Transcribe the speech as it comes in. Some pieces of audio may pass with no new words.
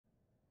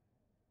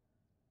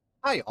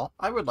Hi y'all,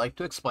 I would like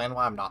to explain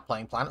why I'm not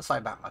playing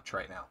PlanetSide that much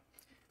right now.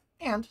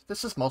 And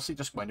this is mostly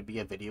just going to be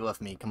a video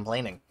of me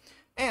complaining.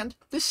 And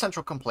this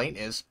central complaint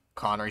is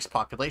Connery's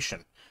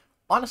population.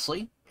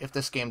 Honestly, if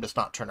this game does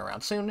not turn around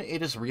soon,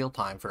 it is real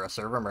time for a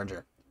server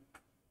merger.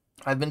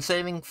 I've been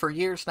saying for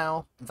years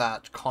now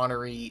that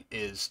Connery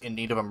is in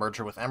need of a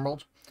merger with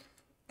Emerald,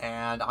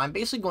 and I'm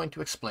basically going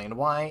to explain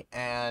why,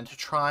 and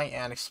try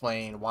and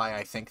explain why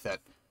I think that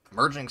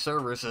merging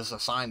servers is a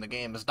sign the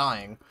game is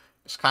dying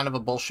is kind of a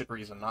bullshit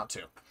reason not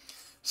to.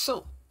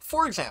 So,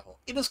 for example,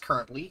 it is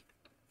currently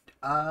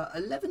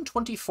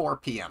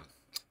 11:24 p.m.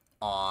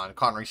 on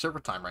Connery server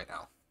time right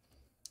now.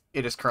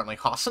 It is currently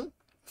Hassan.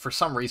 For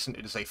some reason,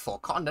 it is a full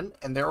continent,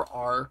 and there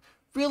are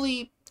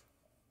really,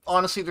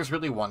 honestly, there's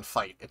really one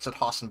fight. It's at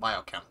Hassan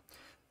Biochem.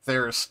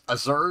 There's a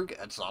Zerg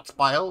at Zot's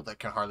Bio that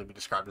can hardly be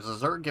described as a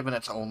Zerg, given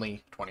it's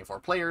only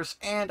 24 players,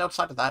 and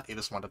outside of that, it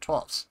is 1 to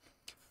 12s.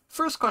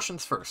 First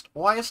questions first,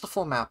 why is the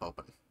full map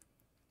open?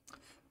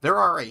 There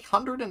are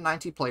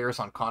 190 players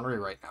on Connery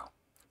right now.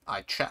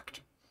 I checked.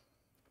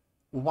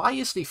 Why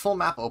is the full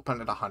map open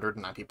at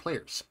 190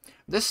 players?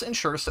 This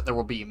ensures that there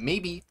will be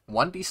maybe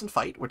one decent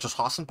fight, which is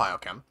Hassan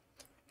Biochem,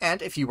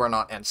 and if you are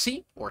not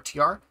NC or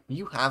TR,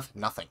 you have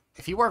nothing.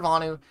 If you are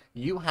Vanu,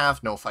 you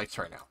have no fights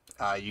right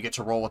now. You get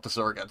to roll with the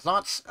Zerg and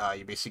Zots,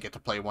 you basically get to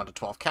play 1 to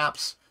 12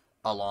 caps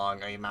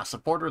along a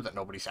massive border that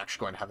nobody's actually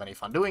going to have any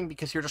fun doing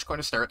because you're just going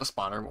to stare at the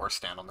spawner or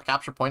stand on the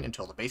capture point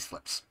until the base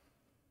flips.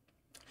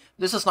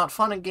 This is not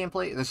fun in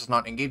gameplay, this is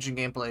not engaging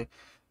gameplay,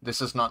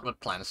 this is not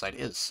what PlanetSide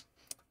is.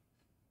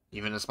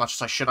 Even as much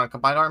as I shit on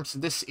Combined Arms,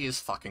 this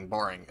is fucking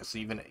boring,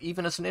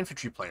 even as an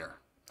infantry player.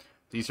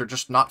 These are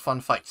just not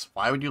fun fights.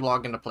 Why would you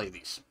log in to play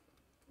these?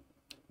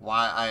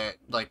 Why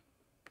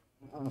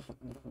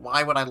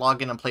would I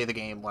log in and play the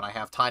game when I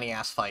have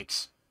tiny-ass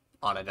fights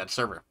on a dead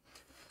server?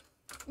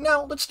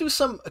 Now, let's do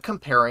some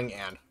comparing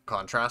and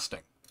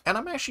contrasting. And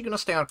I'm actually going to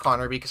stay on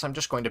Connery because I'm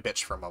just going to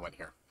bitch for a moment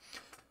here.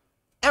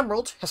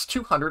 Emerald has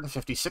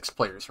 256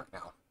 players right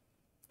now.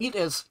 It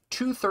is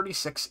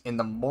 2:36 in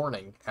the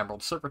morning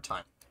Emerald server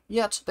time.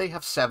 Yet, they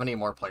have 70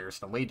 more players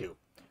than we do.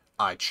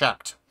 I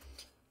checked.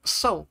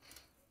 So,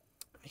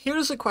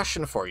 here's a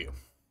question for you.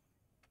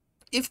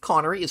 If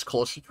Connery is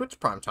closer to its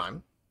prime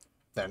time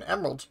than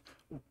Emerald,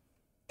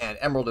 and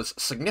Emerald is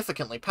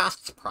significantly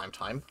past its prime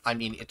time, I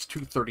mean it's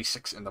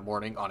 2:36 in the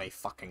morning on a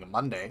fucking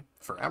Monday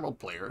for Emerald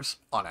players,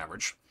 on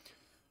average,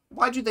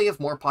 why do they have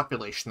more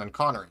population than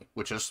Connery,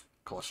 which is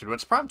closer to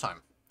its prime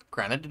time?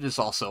 Granted, it is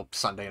also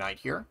Sunday night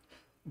here,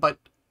 but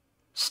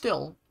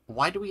still,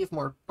 why do we have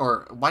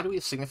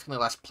significantly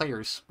less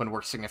players when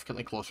we're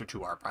significantly closer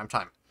to our prime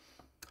time?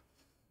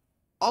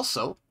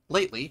 Also,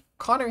 lately,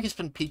 Connery has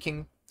been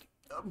peaking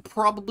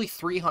probably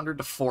 300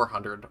 to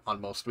 400 on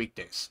most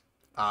weekdays.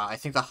 I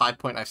think the high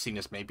point I've seen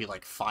is maybe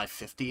like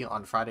 550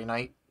 on Friday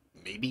night,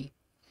 maybe.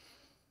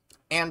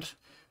 And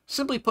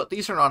simply put,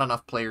 these are not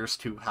enough players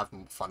to have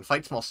fun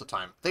fights most of the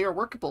time. They are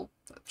workable.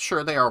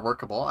 Sure, they are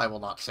workable. I will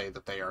not say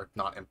that they are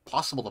not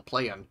impossible to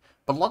play in,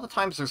 but a lot of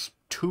times there's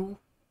 2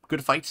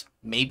 good fights,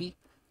 maybe,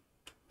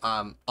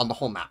 on the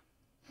whole map.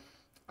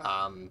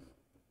 And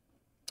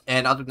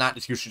other than that,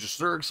 it's usually just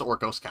Zergs or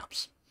Ghost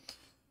Caps.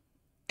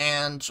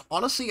 And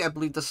honestly, I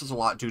believe this is a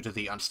lot due to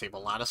the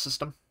unstable lattice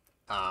system,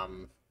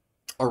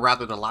 or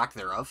rather the lack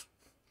thereof.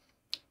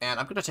 And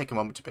I'm going to take a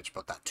moment to bitch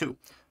about that too,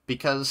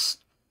 because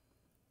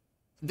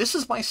this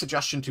is my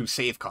suggestion to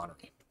save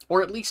Connery,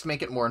 or at least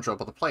make it more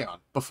enjoyable to play on,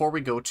 before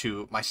we go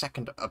to my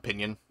second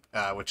opinion,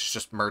 which is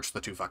just merge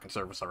the 2 fucking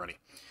servers already.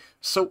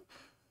 So,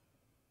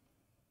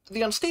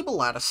 the unstable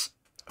lattice,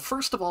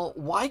 first of all,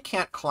 why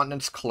can't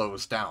continents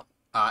close down?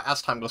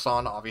 As time goes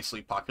on,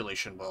 obviously,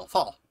 population will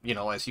fall. You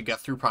know, as you get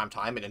through prime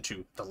time and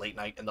into the late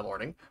night in the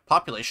morning,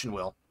 population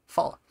will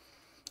fall.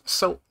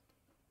 So,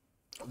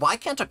 why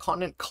can't a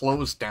continent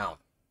close down?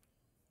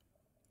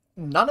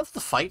 None of the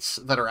fights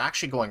that are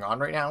actually going on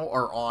right now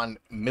are on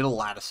middle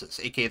lattices,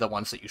 aka the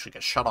ones that usually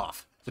get shut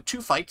off. The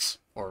 2 fights,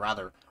 or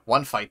rather,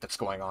 1 fight that's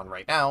going on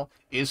right now,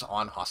 is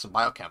on Hassan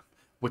Biochem,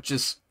 which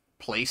is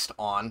placed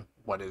on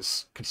what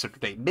is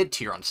considered a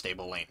mid-tier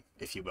unstable lane,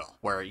 if you will,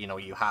 where, you know,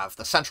 you have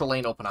the central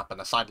lane open up and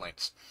the side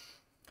lanes.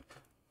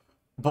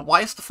 But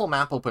why is the full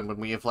map open when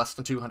we have less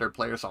than 200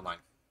 players online?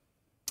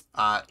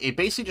 It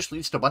basically just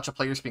leads to a bunch of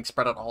players being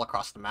spread out all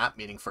across the map,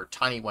 meaning for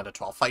tiny 1 to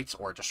 12 fights,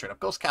 or just straight up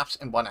ghost caps,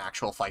 and 1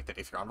 actual fight that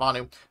if you're on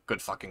Vanu,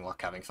 good fucking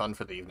luck having fun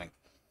for the evening.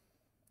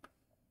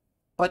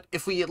 But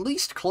if we at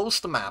least close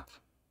the map,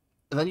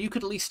 then you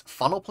could at least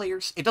funnel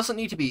players. It doesn't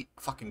need to be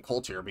fucking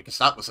cold tier, because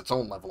that was its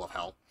own level of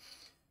hell.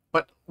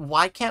 But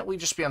why can't we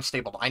just be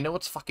unstable? I know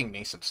it's fucking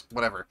nascent,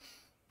 whatever.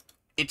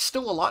 It's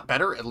still a lot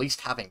better at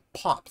least having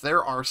pop.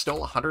 There are still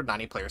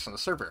 190 players on the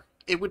server.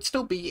 It would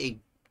still be a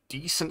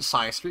decent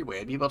size 3-way.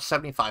 It'd be about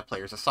 75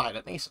 players aside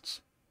at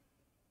nascence.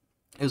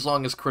 As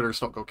long as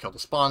critters don't go kill the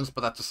spawns, but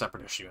that's a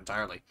separate issue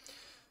entirely.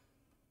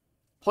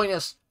 Point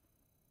is,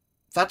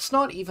 that's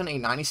not even a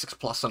 96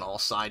 plus on all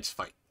sides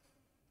fight.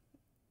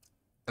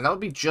 And that would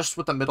be just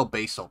with the middle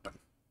base open.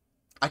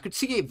 I could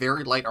see a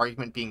very light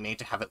argument being made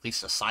to have at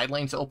least the side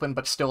lanes open,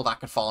 but still that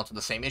could fall into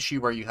the same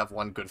issue where you have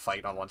one good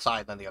fight on one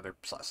side, then the other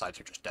sides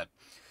are just dead.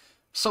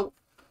 So,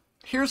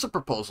 here's a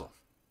proposal.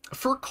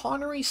 For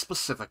Connery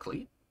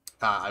specifically,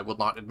 I will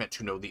not admit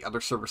to know the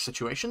other server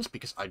situations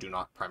because I do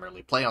not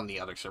primarily play on the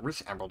other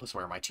servers. Emerald is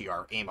where my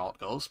TR aim alt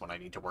goes when I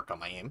need to work on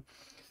my aim.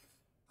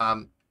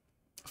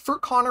 For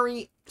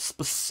Connery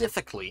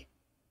specifically,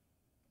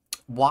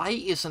 why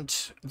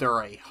isn't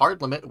there a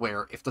hard limit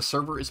where if the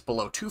server is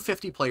below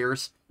 250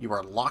 players, you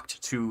are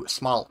locked to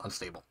small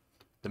unstable,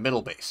 the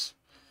middle base?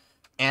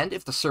 And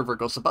if the server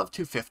goes above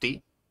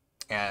 250,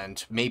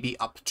 and maybe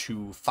up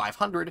to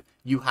 500,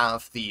 you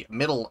have the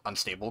middle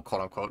unstable,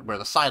 quote-unquote, where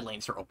the side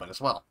lanes are open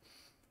as well.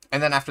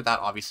 And then after that,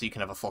 obviously, you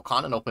can have a full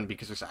continent open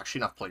because there's actually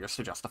enough players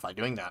to justify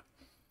doing that.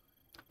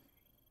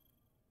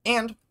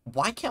 And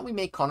why can't we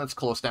make continents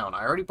close down?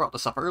 I already brought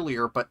this up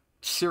earlier, but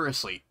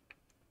seriously,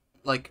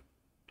 like,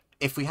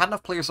 if we had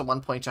enough players at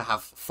one point to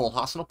have full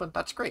Hassan open,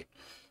 that's great.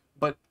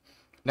 But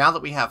now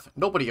that we have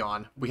nobody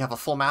on, we have a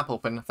full map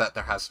open that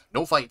there has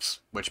no fights,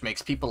 which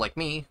makes people like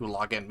me, who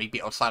log in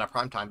maybe outside of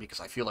primetime because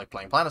I feel like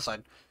playing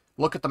PlanetSide,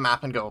 look at the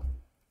map and go,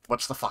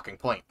 what's the fucking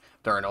point?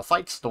 There are no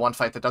fights. The one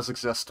fight that does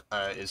exist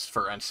is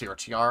for NC or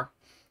TR,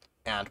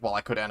 and while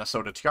I could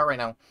NSO to TR right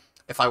now,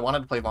 if I wanted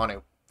to play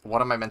Vanu,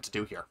 what am I meant to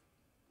do here?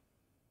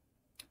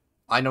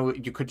 I know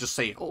you could just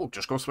say, oh,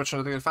 just go switch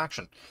into the other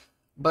faction.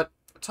 But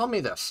tell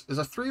me this, is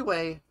a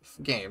three-way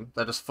game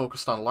that is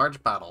focused on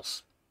large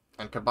battles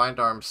and combined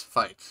arms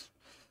fights,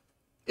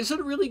 is it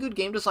a really good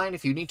game design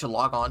if you need to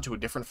log on to a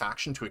different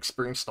faction to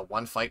experience the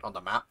one fight on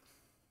the map?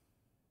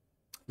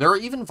 There are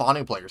even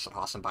Vanu players at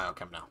Haas and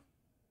Biochem now,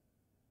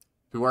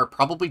 who are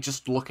probably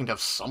just looking to have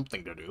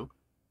something to do.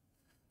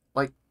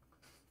 Like,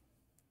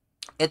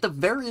 at the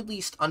very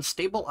least,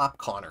 unstable up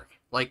Connery.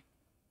 Like,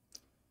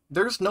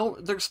 there's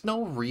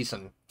no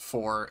reason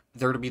for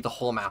there to be the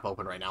whole map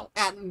open right now.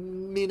 At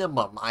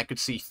minimum, I could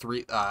see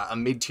a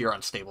mid-tier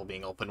unstable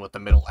being open with the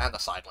middle and the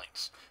side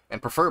lanes.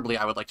 And preferably,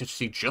 I would like to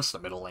see just the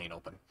middle lane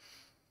open.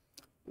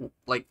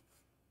 Like,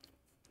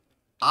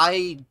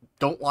 I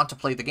don't want to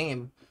play the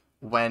game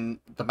when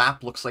the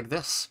map looks like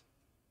this.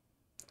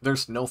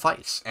 There's no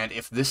fights. And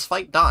if this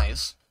fight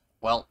dies,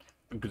 well,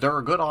 there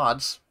are good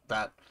odds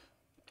that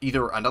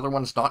either another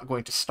one's not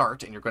going to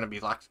start and you're going to be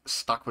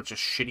stuck with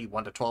just shitty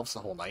 1-12s the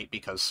whole night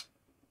because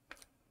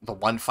the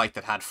one fight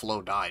that had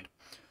flow died.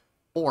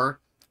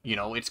 Or, you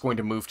know, it's going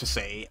to move to,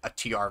 say, a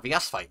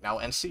TRVS fight. Now,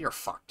 NC are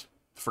fucked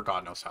for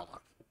God knows how long.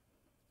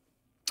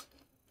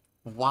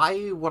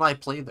 Why would I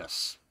play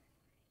this?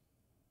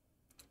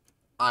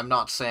 I'm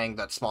not saying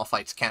that small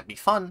fights can't be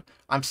fun.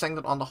 I'm saying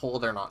that on the whole,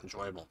 they're not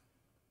enjoyable.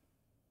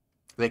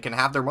 They can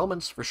have their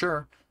moments, for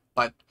sure,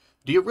 but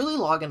do you really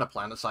log into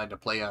PlanetSide to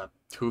play a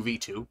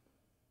 2v2,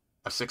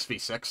 a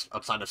 6v6,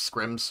 outside of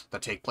scrims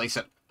that take place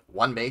at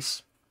one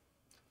base?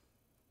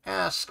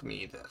 Ask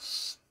me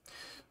this.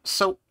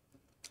 So,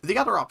 the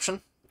other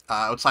option,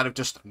 outside of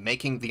just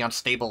making the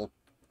unstable,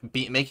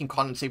 making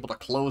continents able to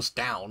close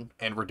down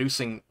and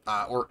reducing,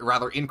 or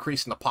rather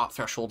increasing the pop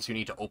thresholds you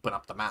need to open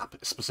up the map,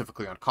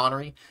 specifically on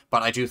Connery,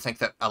 but I do think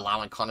that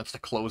allowing continents to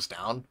close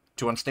down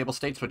to unstable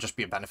states would just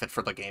be a benefit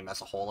for the game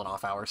as a whole in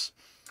off hours.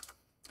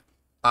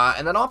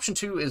 And then option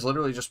 2 is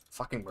literally just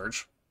fucking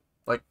merge.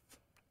 Like,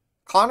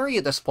 Connery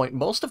at this point,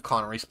 most of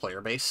Connery's player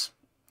base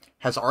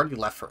has already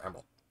left for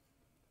Emerald.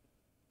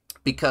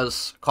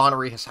 Because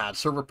Connery has had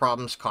server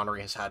problems,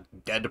 Connery has had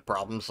dead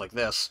problems like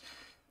this,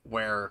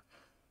 where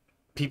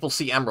people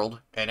see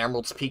Emerald, and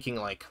Emerald's peaking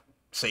like,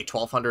 say,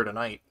 1,200 a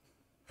night,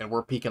 and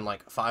we're peaking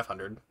like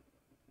 500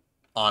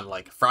 on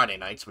like Friday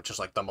nights, which is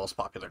like the most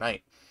popular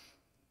night.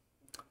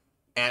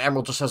 And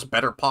Emerald just has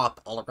better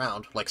pop all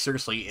around. Like,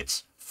 seriously,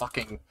 it's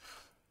fucking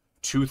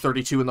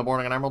 2:32 in the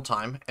morning on Emerald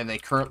time, and they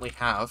currently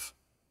have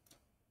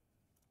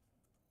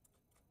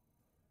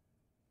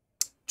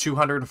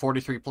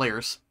 243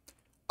 players.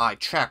 I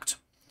checked,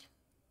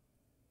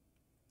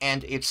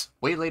 and it's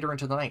way later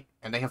into the night,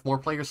 and they have more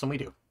players than we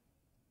do.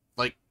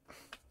 Like,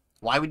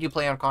 why would you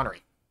play on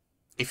Connery?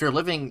 If you're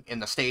living in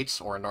the States,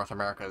 or in North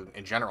America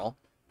in general,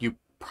 you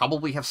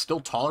probably have still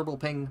tolerable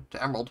ping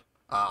to Emerald.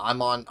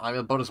 I'm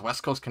about as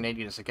West Coast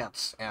Canadian as it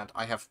gets, and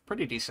I have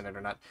pretty decent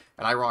internet,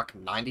 and I rock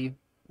 90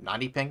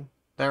 ping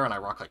there, and I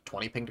rock like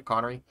 20 ping to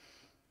Connery.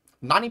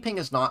 90 ping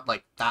is not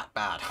like that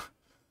bad.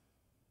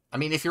 I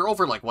mean, if you're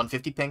over like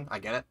 150 ping, I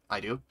get it,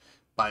 I do,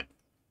 but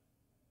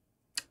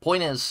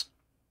point is,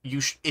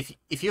 if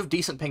you have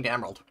decent ping to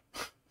Emerald,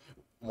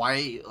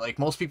 why, like,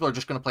 most people are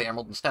just going to play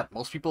Emerald instead.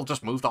 Most people have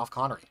just moved off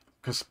Connery,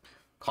 because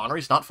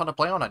Connery's not fun to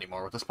play on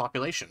anymore with this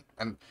population,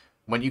 and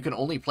when you can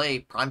only play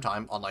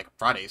primetime on, like,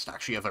 Fridays to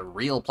actually have a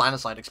real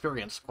PlanetSide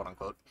experience,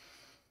 quote-unquote,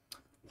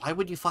 why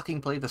would you fucking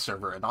play the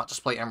server and not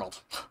just play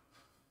Emerald?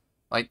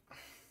 Like,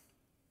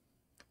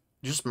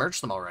 just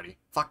merge them already.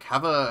 Fuck,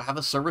 have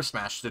a server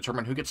smash to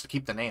determine who gets to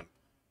keep the name.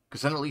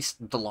 Because then at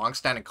least the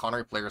long-standing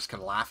Connery players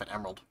can laugh at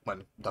Emerald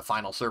when the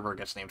final server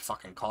gets named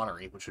fucking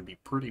Connery, which would be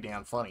pretty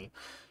damn funny.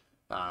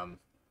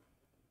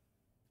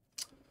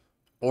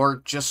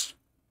 Or just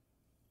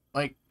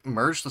Like,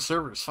 merge the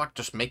servers. Fuck,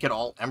 just make it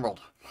all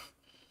Emerald.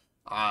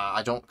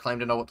 I don't claim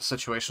to know what the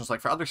situation is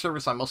like for other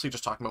servers. I'm mostly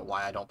just talking about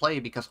why I don't play,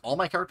 because all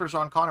my characters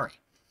are on Connery.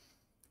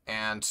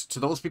 And to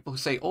those people who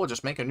say, oh,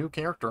 just make a new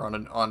character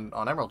on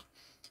Emerald.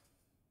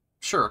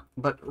 Sure,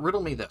 but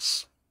riddle me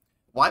this.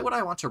 Why would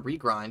I want to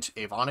regrind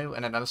a Vanu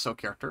and an NSO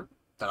character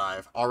that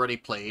I've already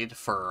played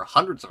for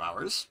hundreds of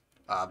hours,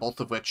 both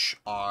of which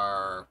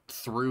are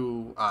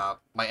through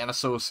my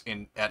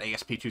NSOs at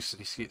ASP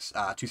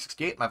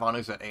 268, my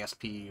Vanu's at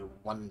ASP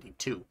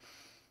 192.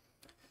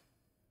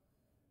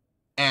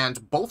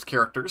 And both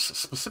characters,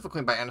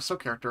 specifically my NSO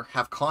character,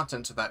 have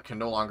content that can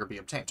no longer be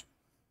obtained.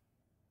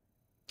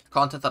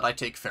 Content that I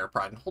take fair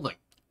pride in holding.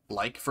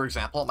 Like, for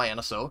example, my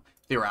NSO,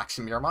 the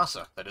Araxium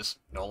Muramasa, that is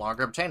no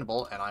longer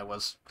obtainable, and I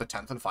was the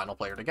 10th and final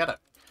player to get it.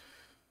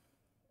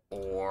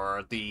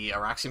 Or the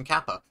Araxium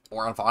Kappa,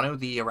 or on Vanu,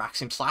 the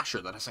Araxium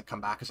Slasher that hasn't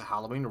come back as a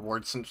Halloween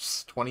reward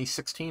since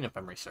 2016, if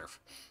memory serves.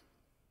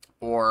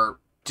 Or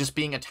just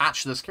being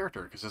attached to this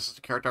character, because this is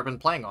the character I've been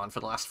playing on for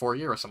the last 4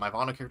 years, and my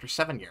Vanu character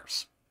 7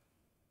 years.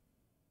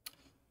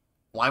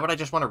 Why would I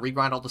just want to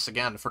regrind all this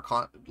again for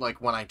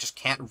when I just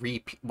can't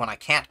when I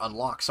can't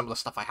unlock some of the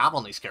stuff I have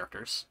on these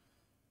characters,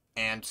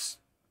 and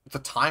the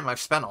time I've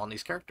spent on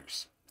these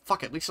characters?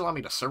 Fuck, at least allow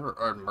me to server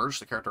or merge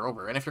the character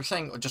over. And if you're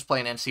saying just play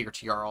an NC or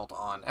TR alt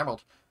on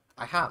Emerald,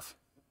 I have,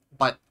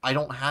 but I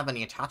don't have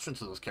any attachment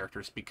to those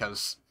characters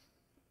because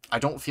I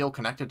don't feel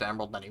connected to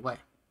Emerald in any way,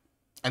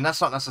 and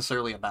that's not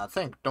necessarily a bad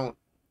thing.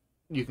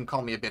 You can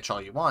call me a bitch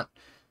all you want,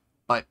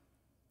 but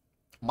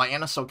my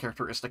NSO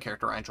character is the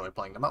character I enjoy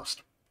playing the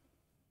most.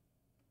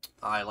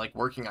 I like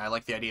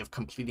the idea of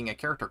completing a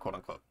character,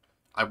 quote-unquote.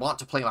 I want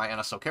to play my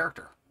NSO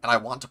character, and I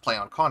want to play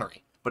on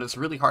Connery, but it's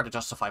really hard to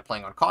justify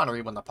playing on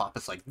Connery when the pop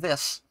is like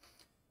this,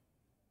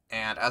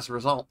 and as a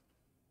result,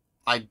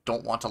 I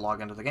don't want to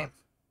log into the game.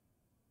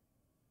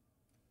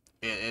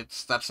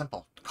 It's that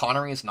simple.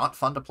 Connery is not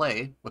fun to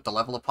play with the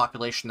level of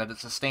population that it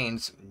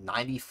sustains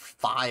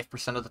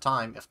 95% of the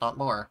time, if not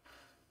more,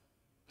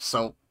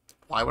 so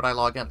why would I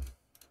log in?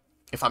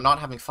 If I'm not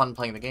having fun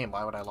playing the game,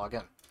 why would I log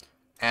in?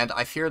 And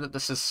I fear that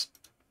this is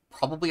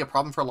probably a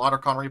problem for a lot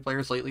of Connery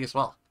players lately as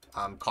well.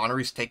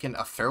 Connery's taken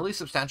a fairly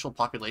substantial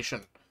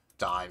population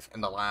dive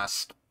in the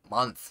last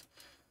month.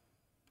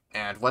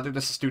 And whether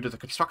this is due to the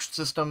construction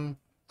system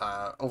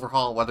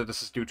overhaul, whether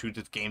this is due to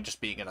the game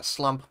just being in a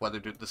slump, whether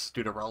this is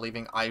due to raw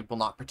leaving, I will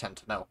not pretend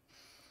to know.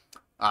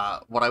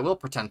 What I will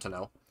pretend to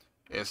know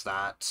is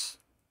that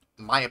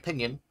my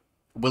opinion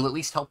will at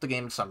least help the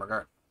game in some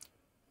regard.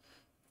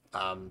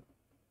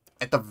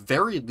 At the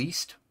very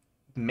least,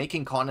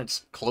 making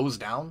continents close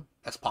down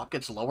as pop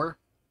gets lower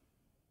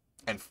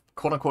and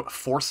quote-unquote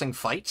forcing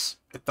fights,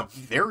 at the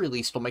very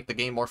least will make the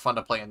game more fun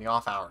to play in the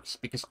off hours,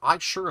 because I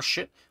sure as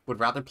shit would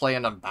rather play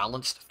an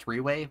unbalanced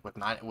three-way with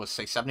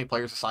say 70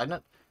 players aside in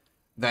it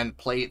than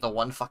play the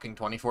one fucking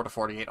 24 to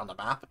 48 on the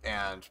map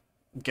and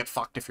get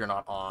fucked if you're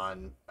not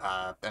on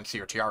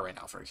NC or TR right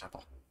now, for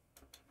example.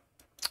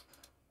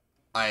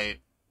 I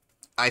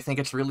think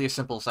it's really as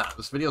simple as that.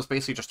 This video is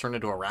basically just turned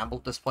into a ramble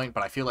at this point,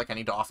 but I feel like I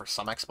need to offer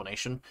some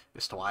explanation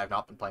as to why I've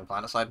not been playing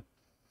PlanetSide.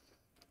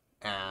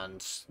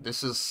 And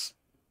this is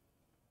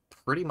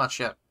pretty much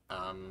it.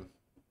 I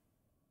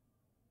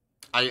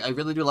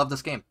really do love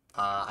this game.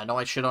 I know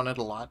I shit on it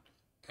a lot,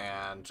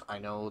 and I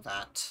know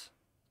that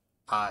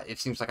it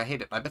seems like I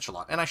hate it. I bitch a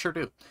lot, and I sure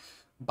do.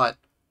 But,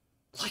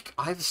 like,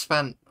 I've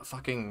spent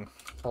fucking...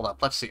 Hold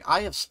up, let's see.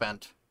 I have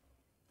spent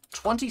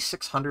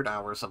 2,600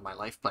 hours of my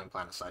life playing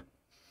PlanetSide.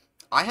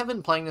 I have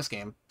been playing this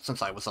game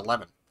since I was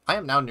 11. I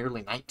am now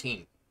nearly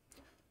 19.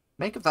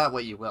 Make of that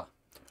what you will.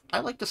 I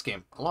like this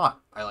game a lot.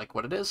 I like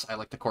what it is, I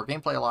like the core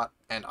gameplay a lot,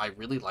 and I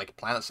really like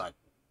PlanetSide.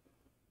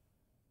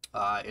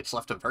 It's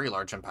left a very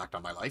large impact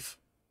on my life.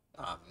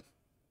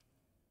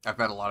 I've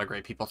met a lot of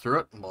great people through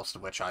it, most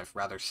of which I've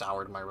rather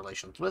soured my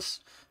relations with,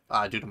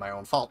 due to my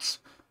own faults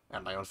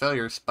and my own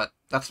failures, but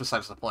that's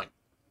besides the point.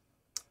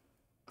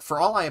 For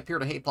all I appear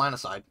to hate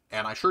PlanetSide,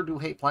 and I sure do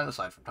hate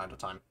PlanetSide from time to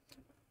time,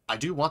 I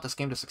do want this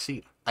game to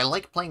succeed. I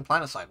like playing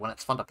PlanetSide when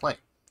it's fun to play.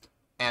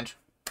 And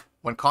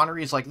when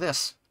Connery is like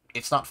this,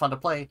 it's not fun to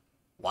play,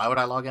 why would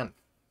I log in?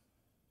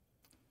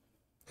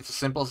 It's as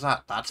simple as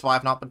that. That's why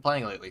I've not been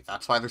playing lately.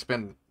 That's why there's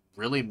been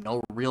really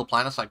no real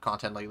PlanetSide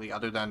content lately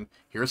other than,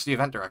 here's the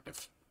event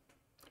directive.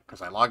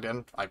 Because I logged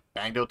in, I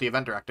banged out the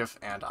event directive,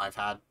 and I've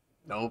had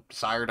no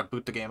desire to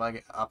boot the game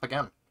up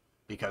again.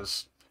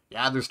 Because,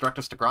 yeah, there's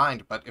directives to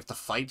grind, but if the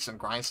fights and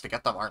grinds to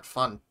get them aren't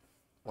fun,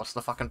 what's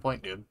the fucking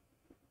point, dude?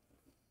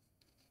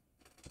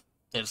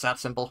 It's that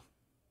simple.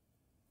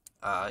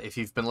 If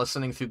you've been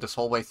listening through this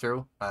whole way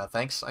through,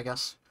 thanks, I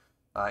guess.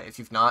 If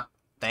you've not,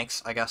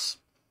 thanks, I guess.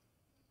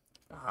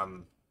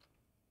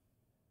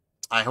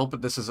 I hope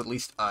that this is at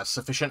least a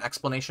sufficient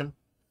explanation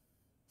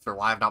for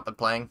why I've not been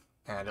playing,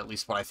 and at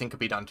least what I think could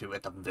be done to,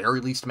 at the very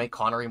least, make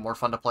Connery more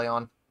fun to play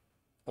on.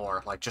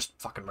 Or, like, just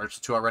fucking merge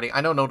the two already. I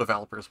know no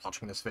developer is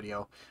watching this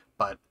video,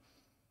 but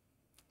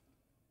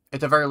at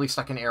the very least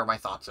I can air my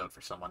thoughts out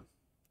for someone.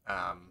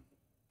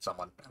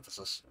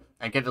 Emphasis.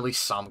 And get at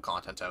least some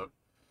content out.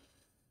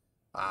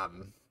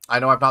 I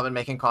know I've not been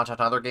making content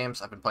on other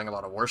games. I've been playing a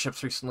lot of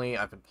Warships recently.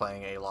 I've been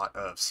playing a lot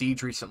of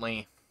Siege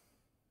recently.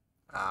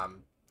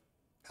 And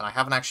I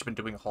haven't actually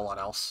been doing a whole lot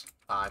else.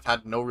 I've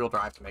had no real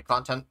drive to make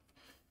content.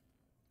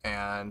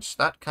 And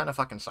that kind of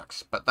fucking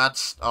sucks. But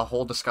that's a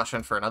whole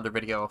discussion for another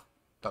video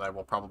that I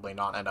will probably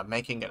not end up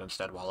making and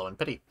instead wallow in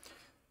pity.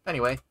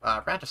 Anyway,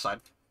 rant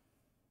aside.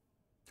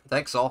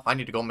 Thanks all. I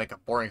need to go make a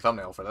boring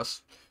thumbnail for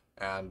this.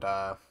 And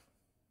I'll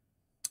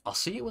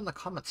see you in the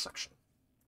comments section.